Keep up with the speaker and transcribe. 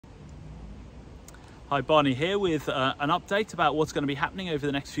Hi, Barney here with an update about what's going to be happening over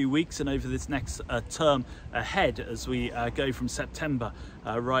the next few weeks and over this next term ahead as we go from September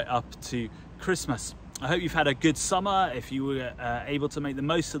right up to Christmas. I hope you've had a good summer. If you were able to make the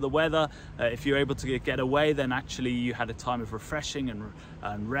most of the weather, if you're able to get away, then actually you had a time of refreshing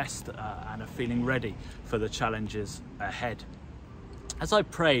and rest and are feeling ready for the challenges ahead. As I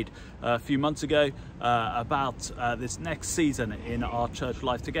prayed a few months ago about this next season in our church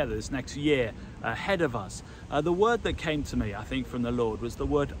life together, this next year ahead of us, the word that came to me, I think, from the Lord was the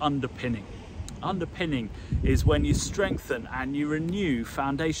word underpinning. Underpinning is when you strengthen and you renew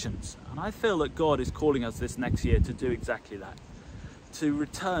foundations. And I feel that God is calling us this next year to do exactly that, to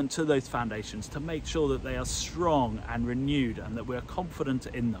return to those foundations, to make sure that they are strong and renewed and that we're confident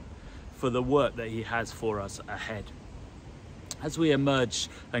in them for the work that He has for us ahead. As we emerge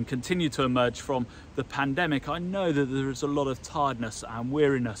and continue to emerge from the pandemic, I know that there is a lot of tiredness and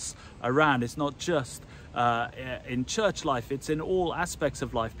weariness around. It's not just in church life, it's in all aspects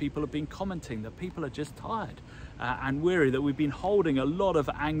of life. People have been commenting that people are just tired and weary, that we've been holding a lot of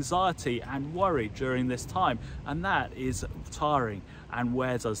anxiety and worry during this time, and that is tiring and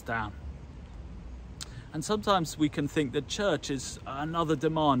wears us down. And sometimes we can think that church is another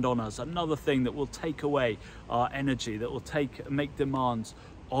demand on us, another thing that will take away our energy, that will make demands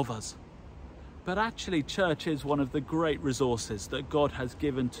of us. But actually, church is one of the great resources that God has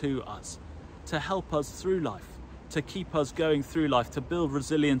given to us to help us through life, to keep us going through life, to build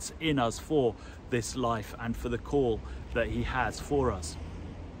resilience in us for this life and for the call that He has for us.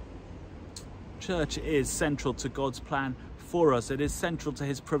 Church is central to God's plan for us. It is central to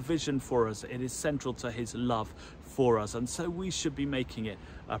His provision for us. It is central to His love for us. And so we should be making it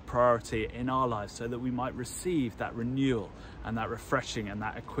a priority in our lives so that we might receive that renewal and that refreshing and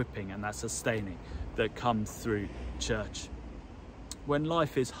that equipping and that sustaining that comes through church. When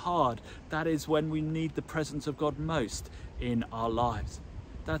life is hard, that is when we need the presence of God most in our lives.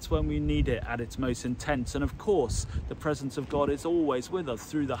 That's when we need it at its most intense. And of course, the presence of God is always with us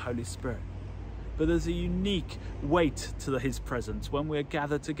through the Holy Spirit. But there's a unique weight to His presence when we're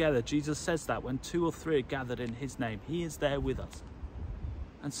gathered together. Jesus says that when 2 or 3 are gathered in His name, He is there with us.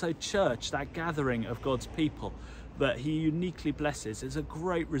 And so church, that gathering of God's people that He uniquely blesses, is a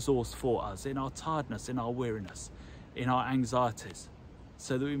great resource for us in our tiredness, in our weariness, in our anxieties,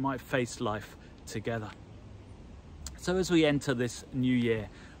 so that we might face life together. So as we enter this new year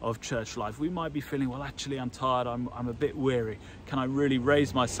of church life, we might be feeling, well, actually I'm tired, I'm a bit weary. Can I really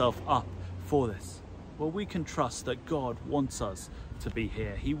raise myself up for this? Well, we can trust that God wants us to be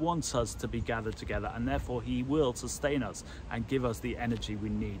here. He wants us to be gathered together, and therefore He will sustain us and give us the energy we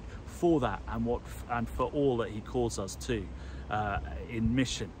need for that and for all that He calls us to in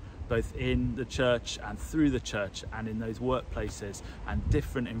mission, both in the church and through the church and in those workplaces and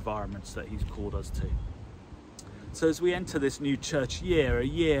different environments that He's called us to. So as we enter this new church year, a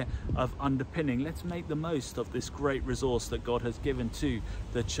year of underpinning, let's make the most of this great resource that God has given to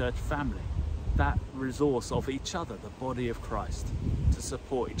the church family. That resource of each other, the body of Christ, to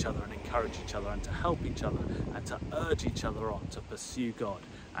support each other and encourage each other and to help each other and to urge each other on to pursue God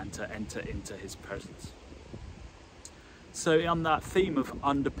and to enter into His presence. So on that theme of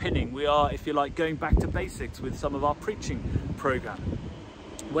underpinning, we are, if you like, going back to basics with some of our preaching program.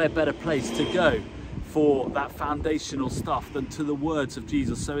 Where better place to go for that foundational stuff than to the words of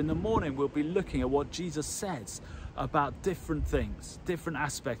Jesus? So in the morning we'll be looking at what Jesus says about different things, different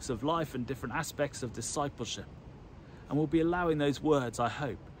aspects of life and different aspects of discipleship. And we'll be allowing those words, I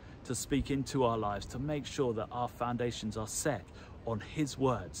hope, to speak into our lives, to make sure that our foundations are set on His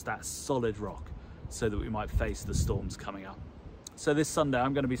words, that solid rock, so that we might face the storms coming up. So this Sunday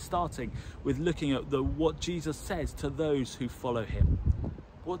I'm going to be starting with looking at what Jesus says to those who follow Him.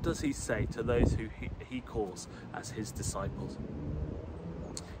 What does He say to those who He calls as His disciples?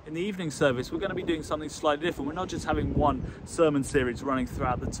 In the evening service, we're going to be doing something slightly different. We're not just having one sermon series running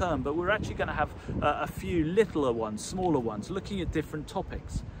throughout the term, but we're actually going to have a few littler ones, smaller ones, looking at different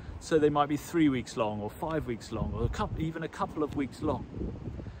topics. So they might be 3 weeks long or 5 weeks long or even a couple of weeks long.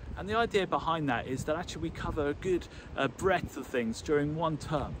 And the idea behind that is that actually we cover a good breadth of things during one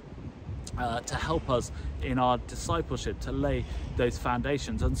term. To help us in our discipleship, to lay those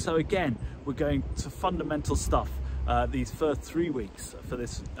foundations. And so again, we're going to fundamental stuff these first 3 weeks for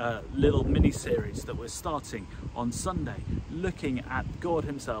this little mini-series that we're starting on Sunday, looking at God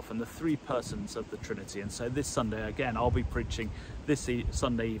Himself and the 3 persons of the Trinity. And so this Sunday, again, I'll be preaching this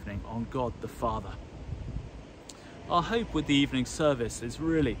Sunday evening on God the Father. Our hope with the evening service is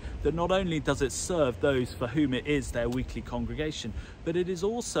really that not only does it serve those for whom it is their weekly congregation, but it is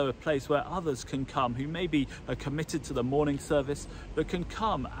also a place where others can come who maybe are committed to the morning service, but can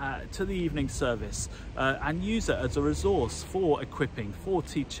come to the evening service and use it as a resource for equipping, for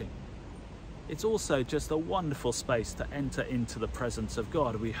teaching. It's also just a wonderful space to enter into the presence of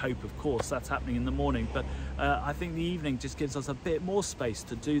God. We hope, of course, that's happening in the morning, but I think the evening just gives us a bit more space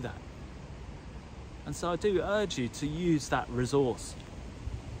to do that. And so I do urge you to use that resource.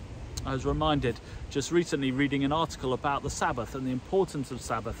 I was reminded just recently reading an article about the Sabbath and the importance of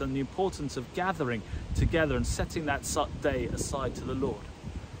Sabbath and the importance of gathering together and setting that day aside to the Lord.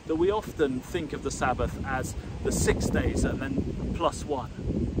 That we often think of the Sabbath as the 6 days and then plus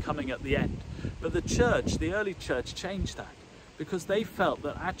one coming at the end. But the church, the early church, changed that because they felt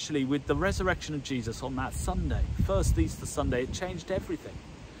that actually with the resurrection of Jesus on that Sunday, first Easter Sunday, it changed everything.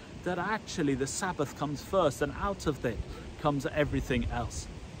 That actually the Sabbath comes first, and out of it comes everything else.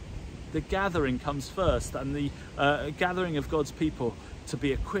 The gathering comes first, and the gathering of God's people to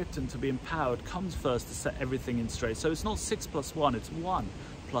be equipped and to be empowered comes first to set everything in straight. So it's not 6 plus 1, it's 1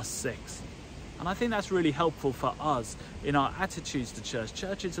 plus 6. And I think that's really helpful for us in our attitudes to church.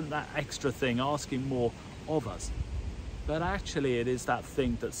 Church isn't that extra thing asking more of us, but actually it is that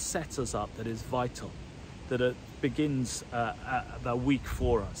thing that sets us up, that is vital, that it begins the week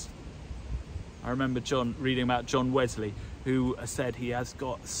for us. I remember reading about John Wesley, who said he has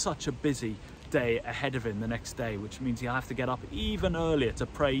got such a busy day ahead of him the next day, which means he'll have to get up even earlier to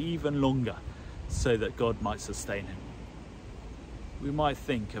pray even longer so that God might sustain him. We might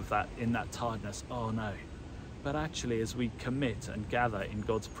think of that in that tiredness, oh no, but actually as we commit and gather in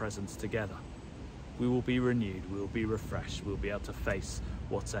God's presence together, we will be renewed, we will be refreshed, we'll be able to face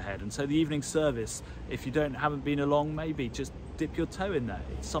what's ahead. And so the evening service, if you haven't been along, maybe just dip your toe in there.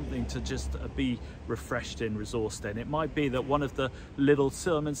 It's something to just be refreshed in, resourced in. It might be that one of the little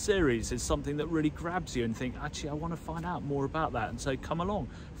sermon series is something that really grabs you and think, actually, I want to find out more about that. And so come along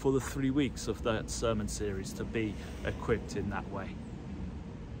for the 3 weeks of that sermon series to be equipped in that way.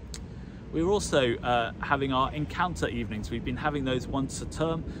 We're also having our encounter evenings. We've been having those once a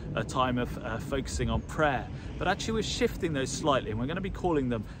term, a time of focusing on prayer. But actually we're shifting those slightly, and we're going to be calling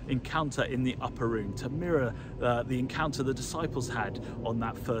them encounter in the upper room to mirror the encounter the disciples had on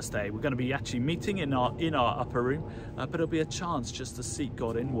that first day. We're going to be actually meeting in our upper room, but it'll be a chance just to seek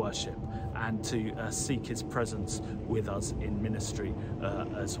God in worship and to seek his presence with us in ministry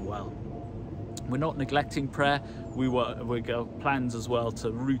as well. We're not neglecting prayer. We got plans as well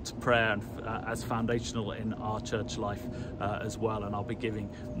to root prayer as foundational in our church life as well, and I'll be giving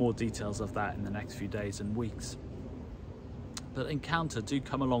more details of that in the next few days and weeks. But encounter, do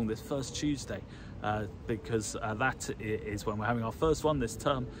come along this first Tuesday because that is when we're having our first one this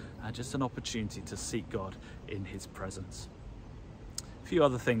term, just an opportunity to seek God in his presence. A few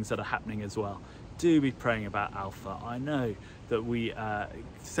other things that are happening as well. Do be praying about Alpha. I know that we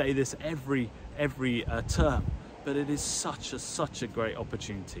say this every term, but it is such a great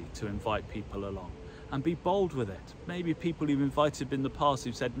opportunity to invite people along and be bold with it. Maybe people you've invited in the past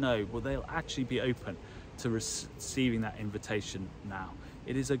who've said no, well, they'll actually be open to receiving that invitation now.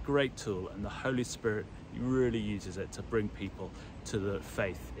 It is a great tool, and the Holy Spirit really uses it to bring people to the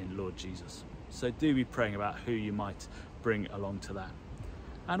faith in Lord Jesus. So do be praying about who you might bring along to that.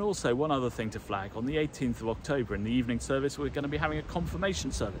 And also one other thing to flag, on the 18th of October in the evening service, we're going to be having a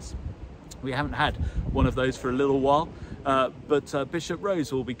confirmation service. We haven't had one of those for a little while, but Bishop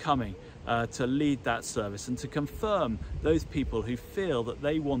Rose will be coming to lead that service and to confirm those people who feel that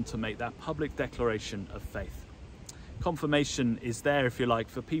they want to make that public declaration of faith. Confirmation is there, if you like,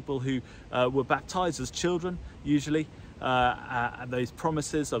 for people who were baptized as children, usually. Those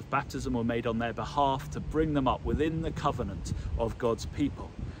promises of baptism were made on their behalf to bring them up within the covenant of God's people.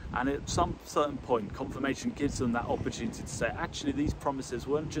 And at some certain point, confirmation gives them that opportunity to say, actually, these promises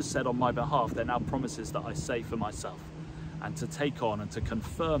weren't just said on my behalf, they're now promises that I say for myself. And to take on and to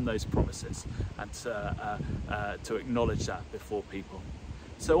confirm those promises and to acknowledge that before people.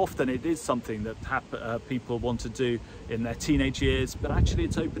 So often it is something that people want to do in their teenage years, but actually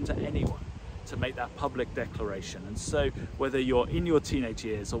it's open to anyone to make that public declaration. And so whether you're in your teenage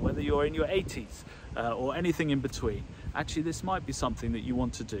years or whether you're in your 80s or anything in between, actually this might be something that you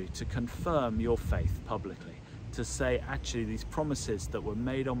want to do to confirm your faith publicly, to say, actually, these promises that were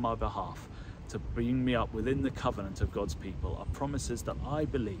made on my behalf to bring me up within the covenant of God's people are promises that I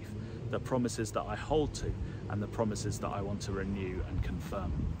believe the promises that I hold to, and the promises that I want to renew and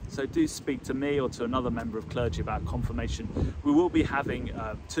confirm. So do speak to me or to another member of clergy about confirmation. We will be having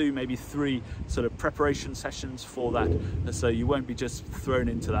 2, maybe 3 sort of preparation sessions for that, so you won't be just thrown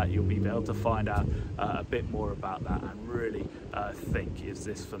into that. You'll be able to find out a bit more about that and really think, is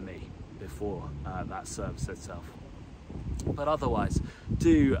this for me, before that service itself. But otherwise,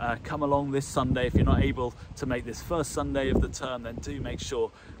 do come along this Sunday. If you're not able to make this first Sunday of the term, then do make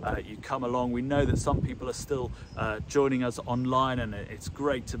sure you come along. We know that some people are still joining us online, and it's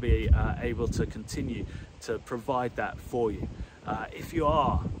great to be able to continue to provide that for you. If you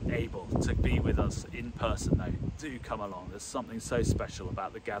are able to be with us in person though, do come along. There's something so special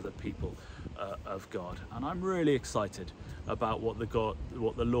about the gathered people of God, and I'm really excited about what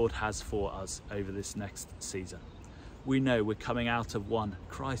the Lord has for us over this next season. We know we're coming out of one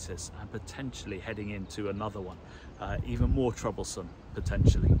crisis and potentially heading into another one, even more troublesome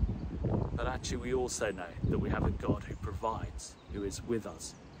potentially. But actually we also know that we have a God who provides, who is with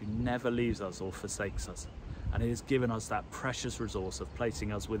us, who never leaves us or forsakes us. And he has given us that precious resource of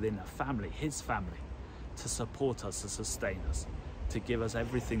placing us within a family, his family, to support us, to sustain us, to give us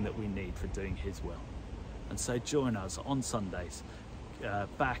everything that we need for doing his will. And so join us on Sundays,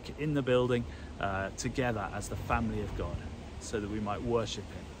 back in the building together as the family of God, so that we might worship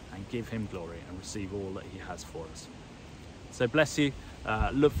him and give him glory and receive all that he has for us. So bless you.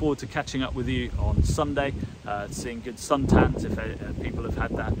 Look forward to catching up with you on Sunday, seeing good suntans if people have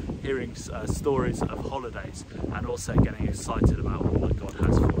had that, hearing stories of holidays, and also getting excited about all that God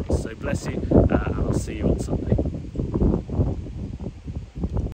has for us. So bless you, and I'll see you on Sunday.